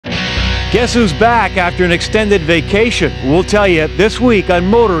Guess who's back after an extended vacation? We'll tell you this week on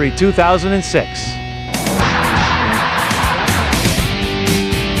Motory 2006.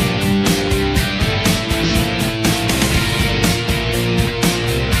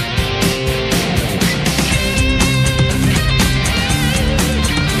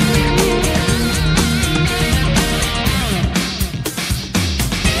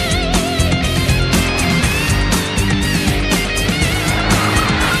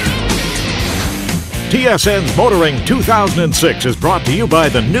 TSN's Motoring 2006 is brought to you by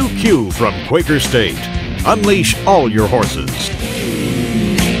the new Q from Quaker State. Unleash all your horses.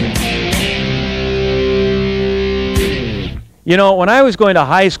 You know, when I was going to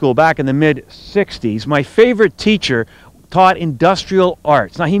high school back in the mid-'60s, my favorite teacher taught industrial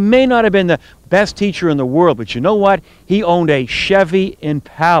arts. Now, he may not have been the best teacher in the world, but you know what? He owned a Chevy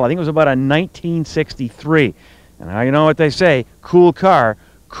Impala. I think it was about a 1963. And you know what they say, cool car,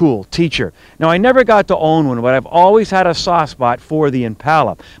 cool teacher. Now, I never got to own one, but I've always had a soft spot for the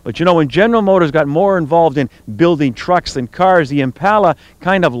Impala. But you know, when General Motors got more involved in building trucks than cars, the Impala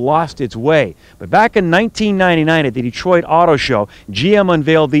kind of lost its way. But back in 1999 at the Detroit Auto Show, GM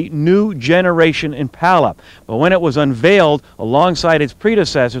unveiled the new generation Impala. But when it was unveiled alongside its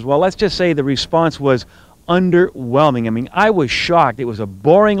predecessors, well, let's just say the response was underwhelming. I mean, I was shocked. It was a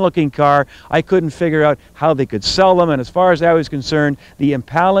boring looking car. I couldn't figure out how they could sell them, and as far as I was concerned, the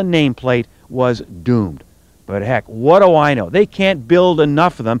Impala nameplate was doomed. But heck, what do I know? They can't build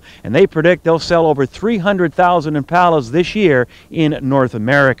enough of them, and they predict they'll sell over 300,000 Impalas this year in North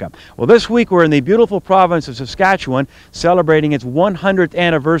America. Well, this week we're in the beautiful province of Saskatchewan celebrating its 100th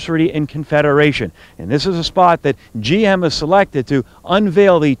anniversary in Confederation. And this is a spot that GM has selected to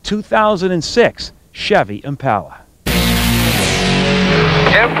unveil the 2006 Chevy Impala.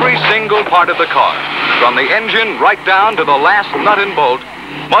 Every single part of the car, from the engine right down to the last nut and bolt,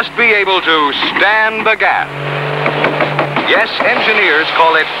 must be able to stand the gas. Yes, engineers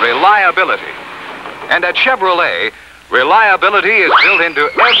call it reliability. And at Chevrolet, reliability is built into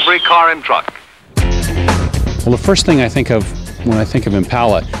every car and truck. Well, the first thing I think of when I think of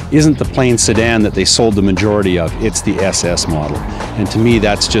Impala isn't the plain sedan that they sold the majority of, it's the SS model. And to me,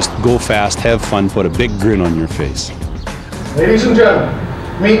 that's just go fast, have fun, put a big grin on your face. Ladies and gentlemen,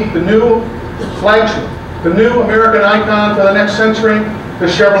 meet the new flagship, the new American icon for the next century, the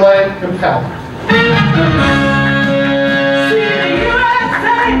Chevrolet Impala.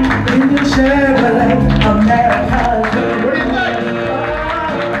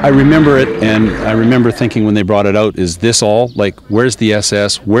 I remember it, and I remember thinking when they brought it out, is this all? Like, where's the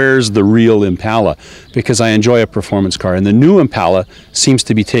SS? Where's the real Impala? Because I enjoy a performance car, and the new Impala seems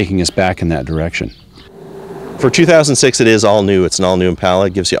to be taking us back in that direction. For 2006, it is all new. It's an all new Impala.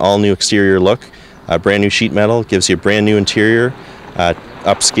 It gives you all new exterior look, brand new sheet metal, gives you a brand new interior,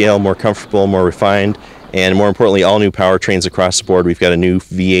 upscale, more comfortable, more refined, and more importantly, all new powertrains across the board. We've got a new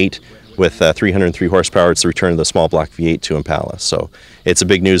V8 with 303 horsepower. It's the return of the small block V8 to Impala. So it's a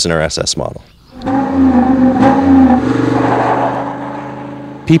big news in our SS model.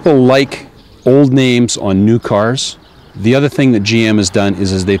 People like old names on new cars. The other thing that GM has done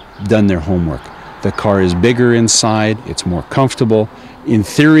is they've done their homework. The car is bigger inside, it's more comfortable. In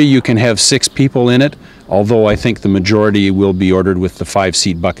theory, you can have 6 people in it, although I think the majority will be ordered with the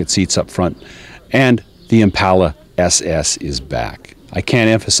 5-seat bucket seats up front. And the Impala SS is back. I can't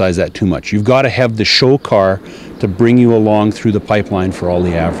emphasize that too much. You've got to have the show car to bring you along through the pipeline for all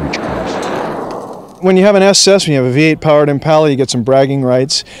the average cars. When you have an SS, when you have a V8 powered Impala, you get some bragging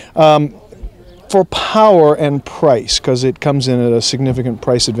rights. For power and price, because it comes in at a significant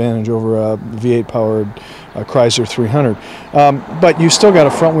price advantage over a V8 powered Chrysler 300. But you still got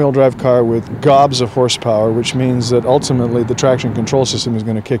a front wheel drive car with gobs of horsepower, which means that ultimately the traction control system is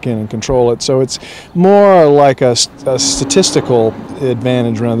going to kick in and control it. So it's more like a statistical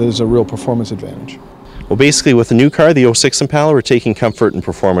advantage rather than a real performance advantage. Well, basically with the new car, the 06 Impala, we're taking comfort and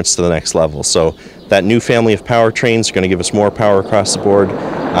performance to the next level. So that new family of powertrains are going to give us more power across the board.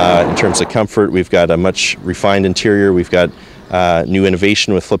 In terms of comfort, we've got a much refined interior. We've got new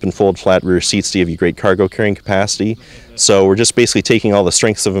innovation with flip and fold flat rear seats to give you great cargo carrying capacity. So we're just basically taking all the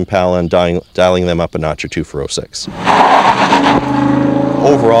strengths of Impala and dialing them up a notch or two for 06.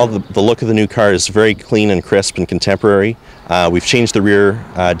 Overall, the look of the new car is very clean and crisp and contemporary. We've changed the rear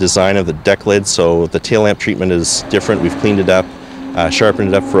design of the deck lid, so the tail lamp treatment is different. We've cleaned it up, sharpened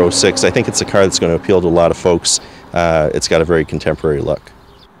it up for 06. I think it's a car that's going to appeal to a lot of folks. It's got a very contemporary look.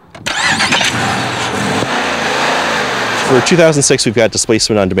 For 2006, we've got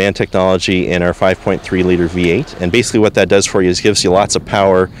displacement on demand technology in our 5.3 liter V8, and basically what that does for you is gives you lots of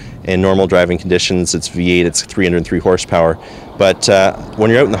power In normal driving conditions, it's V8, it's 303 horsepower. But when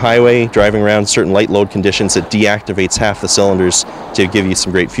you're out in the highway, driving around certain light load conditions, it deactivates half the cylinders to give you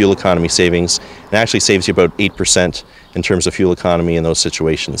some great fuel economy savings. It actually saves you about 8% in terms of fuel economy in those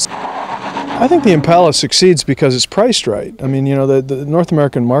situations. I think the Impala succeeds because it's priced right. I mean, you know, the North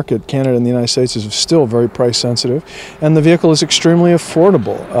American market, Canada and the United States, is still very price sensitive, and the vehicle is extremely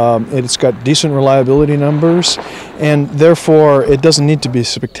affordable. It's got decent reliability numbers, and therefore it doesn't need to be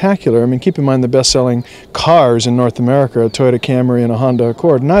spectacular. I mean, keep in mind the best-selling cars in North America, a Toyota Camry and a Honda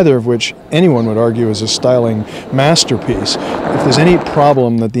Accord, neither of which anyone would argue is a styling masterpiece. If there's any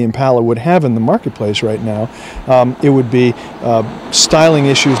problem that the Impala would have in the marketplace right now, it would be styling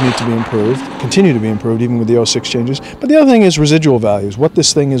issues need to be improved, continue to be improved even with the 06 changes. But the other thing is residual values, what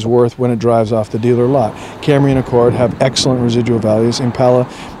this thing is worth when it drives off the dealer lot. Camry and Accord have excellent residual values. Impala,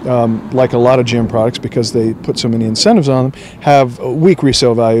 like a lot of GM products, because they put so many incentives on them, have weak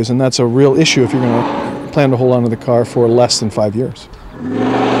resale values, and that's a real issue if you're going to plan to hold on to the car for less than 5 years.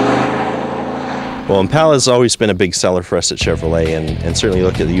 Well, Impala has always been a big seller for us at Chevrolet, and certainly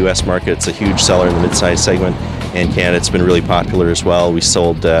look at the U.S. market, it's a huge seller in the midsize segment, and Canada, it's been really popular as well. We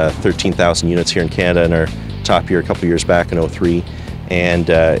sold 13,000 units here in Canada in our top year a couple years back in 03, and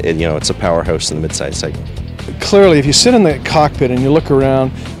you know, it's a powerhouse in the midsize segment. Clearly, if you sit in the cockpit and you look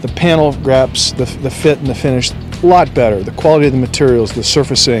around, the panel gaps, the fit and the finish, a lot better. The quality of the materials, the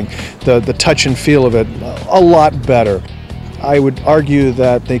surfacing, the touch and feel of it, a lot better. I would argue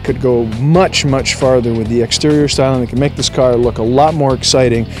that they could go much, much farther with the exterior styling. They can make this car look a lot more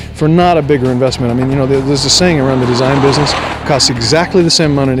exciting for not a bigger investment. I mean, you know, there's a saying around the design business, it costs exactly the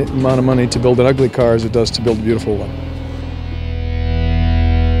same amount of money to build an ugly car as it does to build a beautiful one.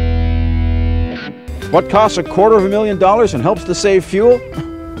 What costs $250,000 and helps to save fuel?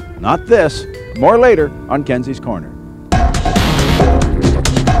 Not this. More later on Kenzie's Corner.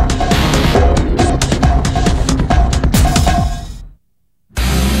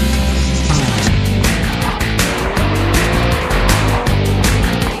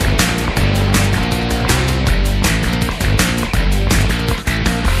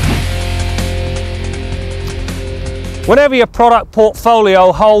 Whenever your product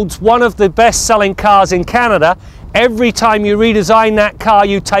portfolio holds one of the best-selling cars in Canada, every time you redesign that car,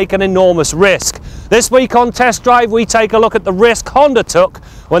 you take an enormous risk. This week on Test Drive, we take a look at the risk Honda took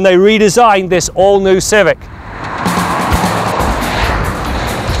when they redesigned this all-new Civic.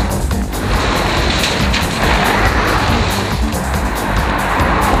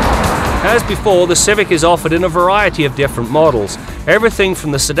 As before, the Civic is offered in a variety of different models. Everything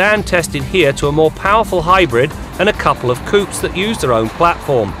from the sedan tested here to a more powerful hybrid and a couple of coupes that use their own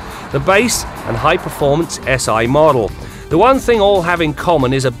platform. The base and high-performance SI model. The one thing all have in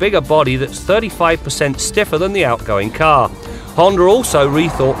common is a bigger body that's 35% stiffer than the outgoing car. Honda also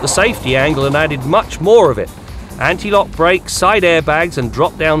rethought the safety angle and added much more of it. Anti-lock brakes, side airbags and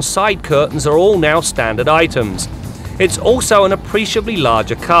drop-down side curtains are all now standard items. It's also an appreciably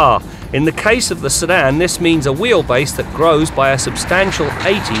larger car. In the case of the sedan, this means a wheelbase that grows by a substantial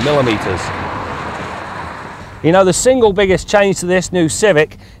 80 millimeters. You know, the single biggest change to this new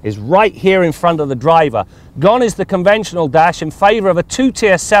Civic is right here in front of the driver. Gone is the conventional dash in favor of a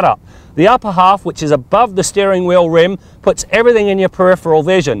two-tier setup. The upper half, which is above the steering wheel rim, puts everything in your peripheral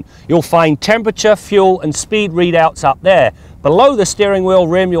vision. You'll find temperature, fuel and speed readouts up there. Below the steering wheel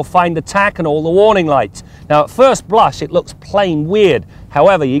rim, you'll find the tach and all the warning lights. Now, at first blush, it looks plain weird.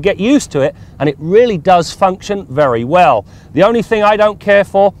 However, you get used to it and it really does function very well. The only thing I don't care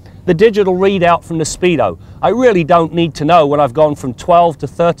for, the digital readout from the speedo. I really don't need to know when I've gone from 12 to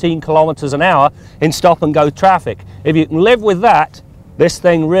 13 kilometers an hour in stop and go traffic. If you can live with that, this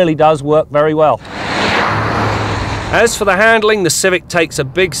thing really does work very well. As for the handling, the Civic takes a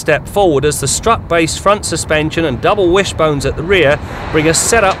big step forward as the strut-based front suspension and double wishbones at the rear bring a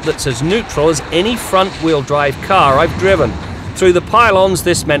setup that's as neutral as any front-wheel drive car I've driven. Through the pylons,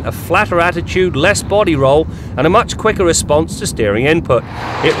 this meant a flatter attitude, less body roll, and a much quicker response to steering input.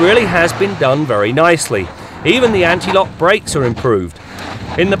 It really has been done very nicely. Even the anti-lock brakes are improved.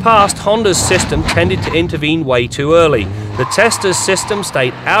 In the past, Honda's system tended to intervene way too early. The tester's system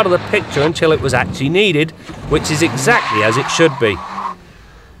stayed out of the picture until it was actually needed, which is exactly as it should be.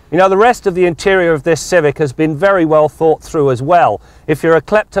 You know, the rest of the interior of this Civic has been very well thought through as well. If you're a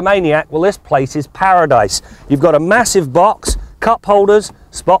kleptomaniac, well, this place is paradise. You've got a massive box, cup holders,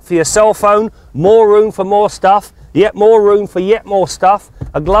 spot for your cell phone, more room for more stuff, yet more room for yet more stuff,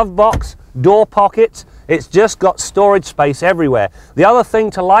 a glove box, door pockets. It's just got storage space everywhere. The other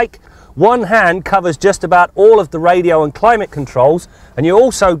thing to like, one hand covers just about all of the radio and climate controls, and you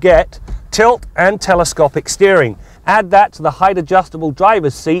also get tilt and telescopic steering. Add that to the height adjustable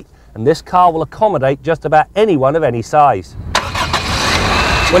driver's seat and this car will accommodate just about anyone of any size.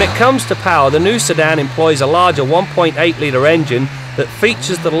 When it comes to power, the new sedan employs a larger 1.8 litre engine that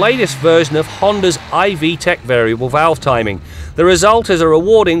features the latest version of Honda's iVTEC variable valve timing. The result is a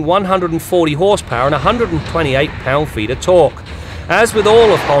rewarding 140 horsepower and 128 pound-feet of torque. As with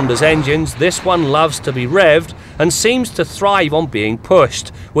all of Honda's engines, this one loves to be revved and seems to thrive on being pushed,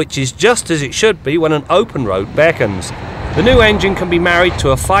 which is just as it should be when an open road beckons. The new engine can be married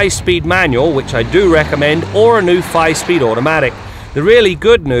to a 5-speed manual, which I do recommend, or a new 5-speed automatic. The really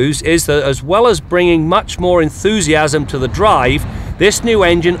good news is that as well as bringing much more enthusiasm to the drive, this new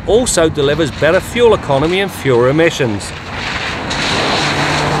engine also delivers better fuel economy and fewer emissions.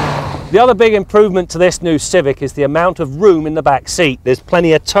 The other big improvement to this new Civic is the amount of room in the back seat. There's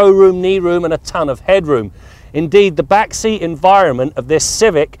plenty of toe room, knee room and a ton of headroom. Indeed, the backseat environment of this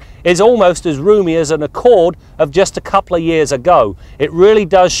Civic is almost as roomy as an Accord of just a couple of years ago. It really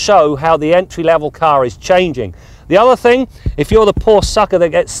does show how the entry-level car is changing. The other thing, if you're the poor sucker that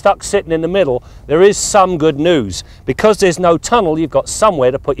gets stuck sitting in the middle, there is some good news. Because there's no tunnel, you've got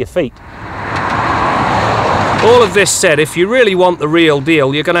somewhere to put your feet. All of this said, if you really want the real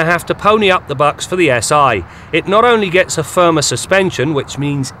deal, you're going to have to pony up the bucks for the SI. It not only gets a firmer suspension, which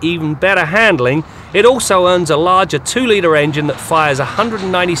means even better handling, it also earns a larger 2-litre engine that fires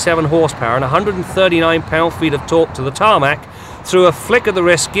 197 horsepower and 139 pound-feet of torque to the tarmac through a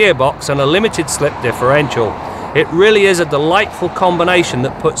flick-of-the-wrist gearbox and a limited-slip differential. It really is a delightful combination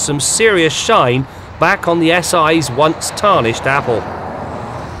that puts some serious shine back on the SI's once tarnished apple.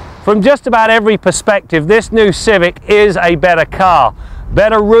 From just about every perspective, this new Civic is a better car.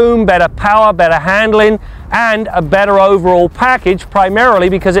 Better room, better power, better handling, and a better overall package, primarily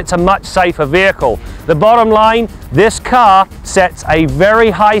because it's a much safer vehicle. The bottom line, this car sets a very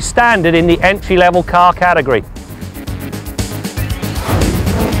high standard in the entry-level car category.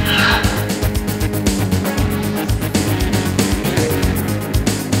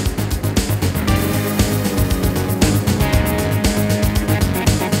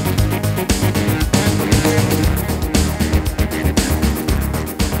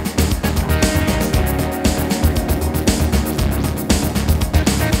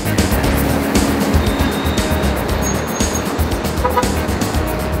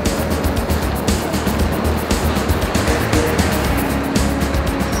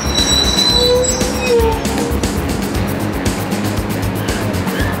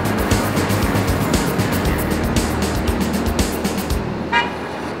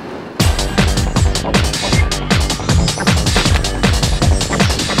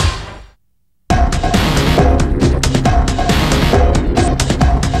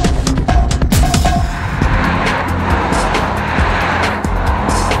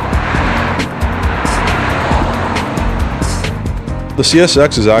 The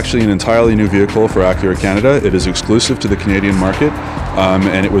CSX is actually an entirely new vehicle for Acura Canada. It is exclusive to the Canadian market,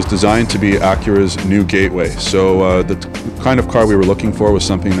 and it was designed to be Acura's new gateway. So the kind of car we were looking for was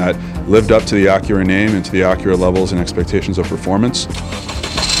something that lived up to the Acura name and to the Acura levels and expectations of performance.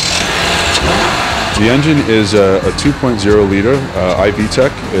 The engine is a 2.0 litre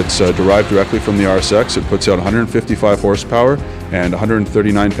iVTEC. It's derived directly from the RSX. It puts out 155 horsepower and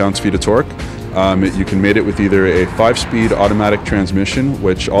 139 pounds-feet of torque. You can mate it with either a 5-speed automatic transmission,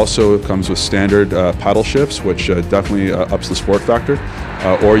 which also comes with standard paddle shifts, which definitely ups the sport factor,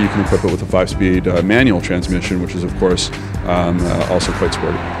 or you can equip it with a 5-speed manual transmission, which is of course also quite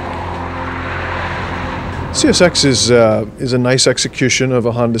sporty. CSX is a nice execution of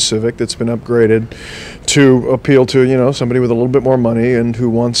a Honda Civic that's been upgraded to appeal to somebody with a little bit more money and who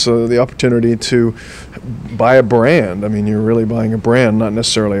wants the opportunity to buy a brand. I mean, you're really buying a brand, not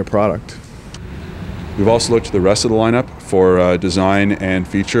necessarily a product. We've also looked at the rest of the lineup for design and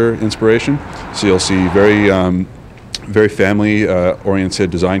feature inspiration. So you'll see very family-oriented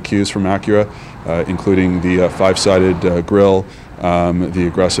design cues from Acura, including the 5-sided grille, the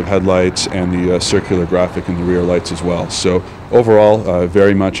aggressive headlights, and the circular graphic in the rear lights as well. So overall,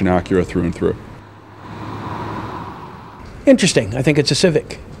 very much an Acura through and through. Interesting. I think it's a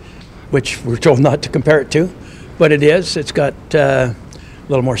Civic, which we're told not to compare it to, but it is. It's got a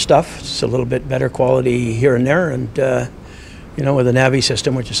little more stuff. It's a little bit better quality here and there, and with a Navi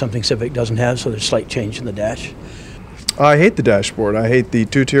system, which is something Civic doesn't have, so there's slight change in the dash. I hate the dashboard. I hate the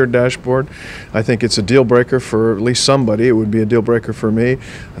 2-tiered dashboard. I think it's a deal breaker for at least somebody. It would be a deal breaker for me.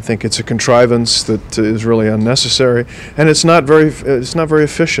 I think it's a contrivance that is really unnecessary, and it's not very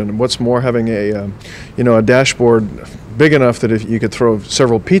efficient. What's more, having a dashboard big enough that if you could throw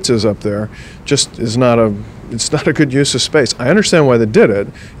several pizzas up there just is not a it's not a good use of space. I understand why they did it.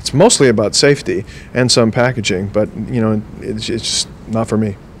 It's mostly about safety and some packaging, but it's just not for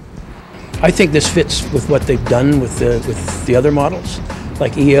me. I think this fits with what they've done with the other models.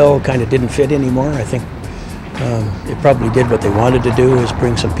 Like EL kind of didn't fit anymore. I think it probably did what they wanted to do, is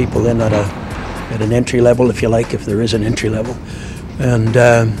bring some people in at an entry level, if you like, if there is an entry level. And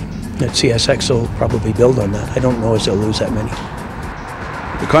that CSX will probably build on that. I don't know if they'll lose that many.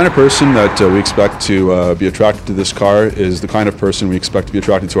 The kind of person that we expect to be attracted to this car is the kind of person we expect to be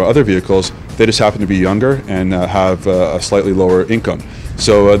attracted to our other vehicles. They just happen to be younger and have a slightly lower income.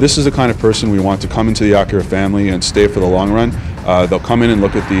 So this is the kind of person we want to come into the Acura family and stay for the long run. They'll come in and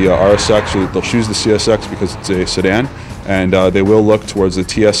look at the RSX, they'll choose the CSX because it's a sedan, and they will look towards the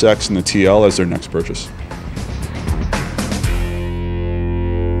TSX and the TL as their next purchase.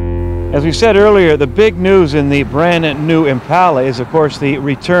 As we said earlier, the big news in the brand new Impala is, of course, the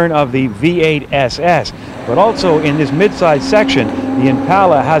return of the V8 SS. But also in this midsize section, the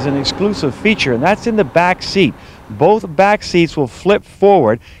Impala has an exclusive feature, and that's in the back seat. Both back seats will flip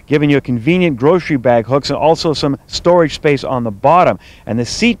forward, giving you a convenient grocery bag hooks and also some storage space on the bottom. And the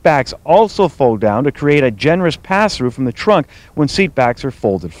seat backs also fold down to create a generous pass-through from the trunk when seat backs are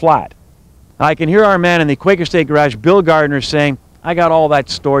folded flat. Now, I can hear our man in the Quaker State garage, Bill Gardner, saying, I got all that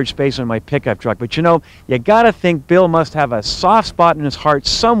storage space in my pickup truck. But you know, you gotta think Bill must have a soft spot in his heart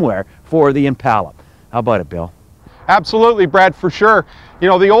somewhere for the Impala. How about it, Bill? Absolutely, Brad, for sure. You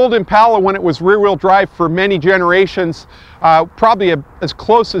know, the old Impala, when it was rear-wheel drive for many generations, probably as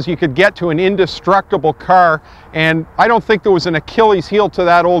close as you could get to an indestructible car. And I don't think there was an Achilles heel to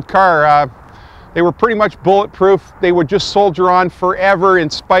that old car. They were pretty much bulletproof. They would just soldier on forever in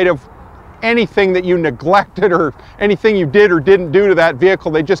spite of anything that you neglected or anything you did or didn't do to that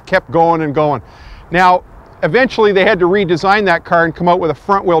vehicle. They just kept going and going. Now, eventually they had to redesign that car and come out with a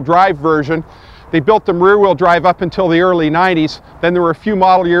front-wheel drive version. They built them rear-wheel drive up until the early 90s. Then there were a few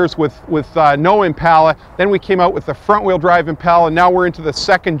model years with no Impala. Then we came out with the front-wheel drive Impala. Now we're into the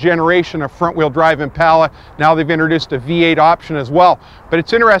second generation of front-wheel drive Impala. Now they've introduced a V8 option as well. But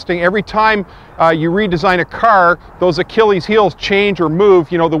it's interesting, every time you redesign a car, those Achilles heels change or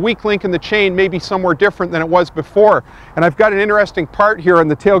move. You know, the weak link in the chain may be somewhere different than it was before. And I've got an interesting part here on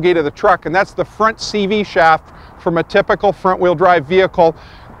the tailgate of the truck, and that's the front CV shaft from a typical front-wheel drive vehicle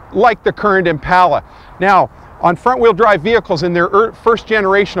like the current Impala. Now, on front-wheel drive vehicles, in their first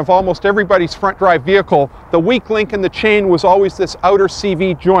generation of almost everybody's front drive vehicle, the weak link in the chain was always this outer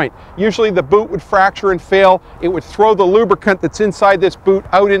CV joint. Usually the boot would fracture and fail. It would throw the lubricant that's inside this boot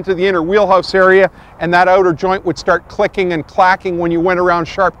out into the inner wheelhouse area, and that outer joint would start clicking and clacking when you went around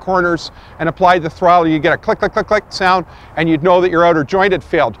sharp corners and applied the throttle. You get a click, click, click, click sound, and you'd know that your outer joint had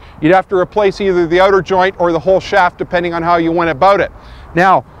failed. You'd have to replace either the outer joint or the whole shaft, depending on how you went about it.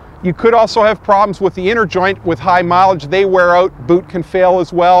 Now, you could also have problems with the inner joint with high mileage. They wear out, boot can fail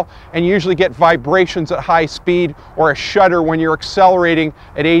as well, and you usually get vibrations at high speed or a shudder when you're accelerating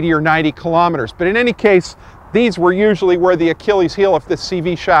at 80 or 90 kilometers. But in any case, these were usually where the Achilles heel of this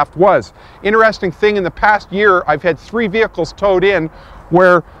CV shaft was. Interesting thing, in the past year, I've had 3 vehicles towed in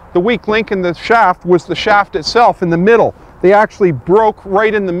where the weak link in the shaft was the shaft itself in the middle. They actually broke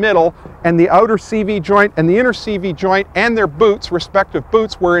right in the middle, and the outer CV joint and the inner CV joint and their boots, respective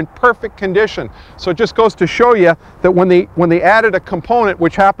boots, were in perfect condition. So it just goes to show you that when they added a component,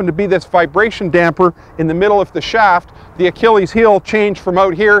 which happened to be this vibration damper in the middle of the shaft, the Achilles heel changed from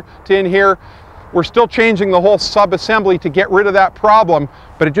out here to in here. We're still changing the whole sub-assembly to get rid of that problem,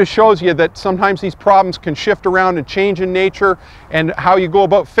 but it just shows you that sometimes these problems can shift around and change in nature, and how you go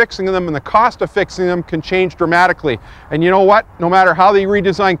about fixing them and the cost of fixing them can change dramatically. And you know what? No matter how they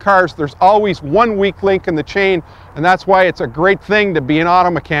redesign cars, there's always one weak link in the chain, and that's why it's a great thing to be an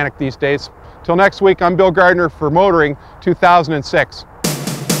auto mechanic these days. Till next week, I'm Bill Gardner for Motoring 2006.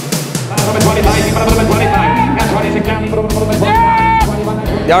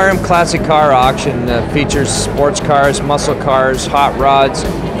 The RM Classic Car Auction features sports cars, muscle cars, hot rods,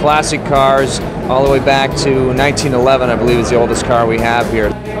 classic cars, all the way back to 1911, I believe, is the oldest car we have here.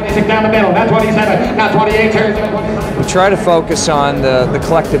 We try to focus on the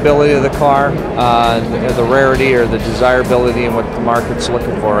collectability of the car, the rarity or the desirability and what the market's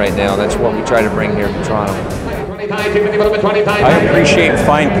looking for right now. That's what we try to bring here to Toronto. I appreciate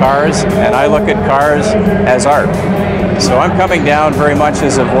fine cars, and I look at cars as art. So I'm coming down very much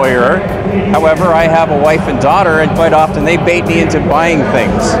as a voyeur. However, I have a wife and daughter, and quite often they bait me into buying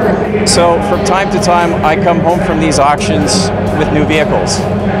things. So from time to time, I come home from these auctions with new vehicles.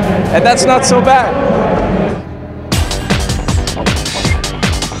 And that's not so bad.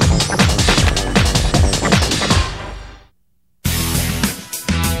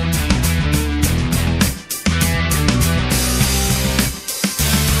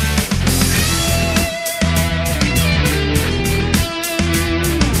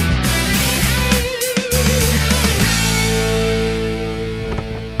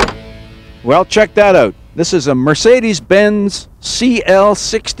 Well, check that out. This is a Mercedes-Benz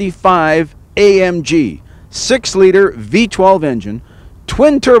CL65 AMG, 6-liter V12 engine,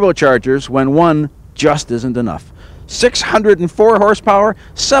 twin turbochargers when one just isn't enough. 604 horsepower,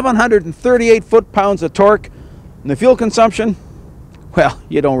 738 foot-pounds of torque, and the fuel consumption, well,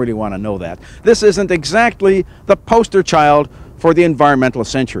 you don't really want to know that. This isn't exactly the poster child for the environmental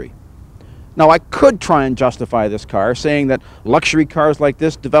century. Now, I could try and justify this car, saying that luxury cars like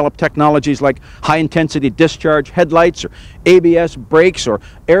this develop technologies like high-intensity discharge headlights or ABS brakes or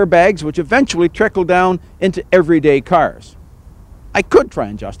airbags, which eventually trickle down into everyday cars. I could try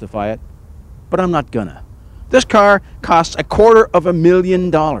and justify it, but I'm not gonna. This car costs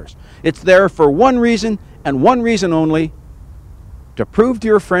 $250,000. It's there for one reason and one reason only: to prove to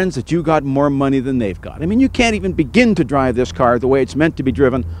your friends that you got more money than they've got. I mean, you can't even begin to drive this car the way it's meant to be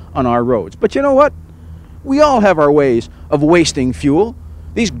driven on our roads. But you know what? We all have our ways of wasting fuel.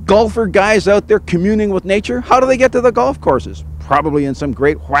 These golfer guys out there communing with nature, how do they get to the golf courses? Probably in some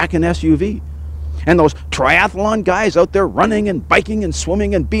great whacking SUV. And those triathlon guys out there running and biking and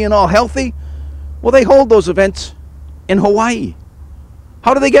swimming and being all healthy, well, they hold those events in Hawaii.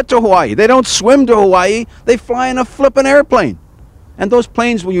 How do they get to Hawaii? They don't swim to Hawaii, they fly in a flippin' airplane. And those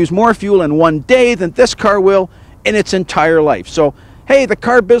planes will use more fuel in one day than this car will in its entire life. So, hey, the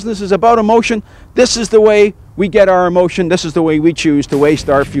car business is about emotion. This is the way we get our emotion. This is the way we choose to waste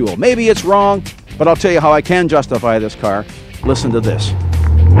our fuel. Maybe it's wrong, but I'll tell you how I can justify this car. Listen to this.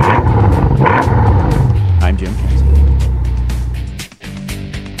 I'm Jim Kensey.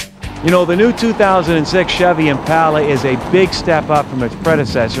 You know, the new 2006 Chevy Impala is a big step up from its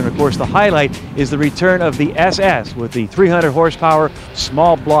predecessor, and of course the highlight is the return of the SS with the 300 horsepower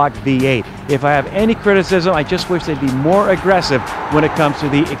small block V8. If I have any criticism, I just wish they'd be more aggressive when it comes to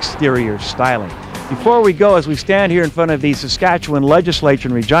the exterior styling. Before we go, as we stand here in front of the Saskatchewan legislature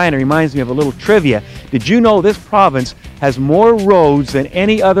in Regina, it reminds me of a little trivia. Did you know this province has more roads than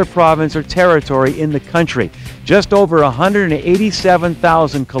any other province or territory in the country? Just over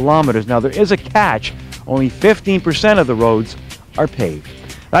 187,000 kilometers. Now, there is a catch. Only 15% of the roads are paved.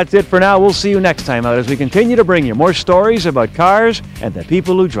 That's it for now. We'll see you next time out as we continue to bring you more stories about cars and the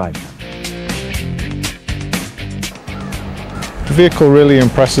people who drive them. The vehicle really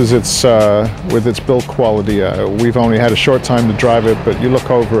impresses with its build quality. We've only had a short time to drive it, but you look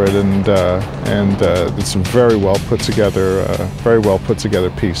over it and it's a very well put together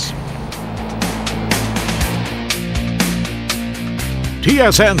piece.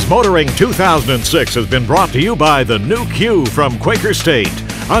 TSN's Motoring 2006 has been brought to you by the new Q from Quaker State.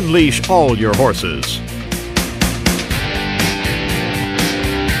 Unleash all your horses.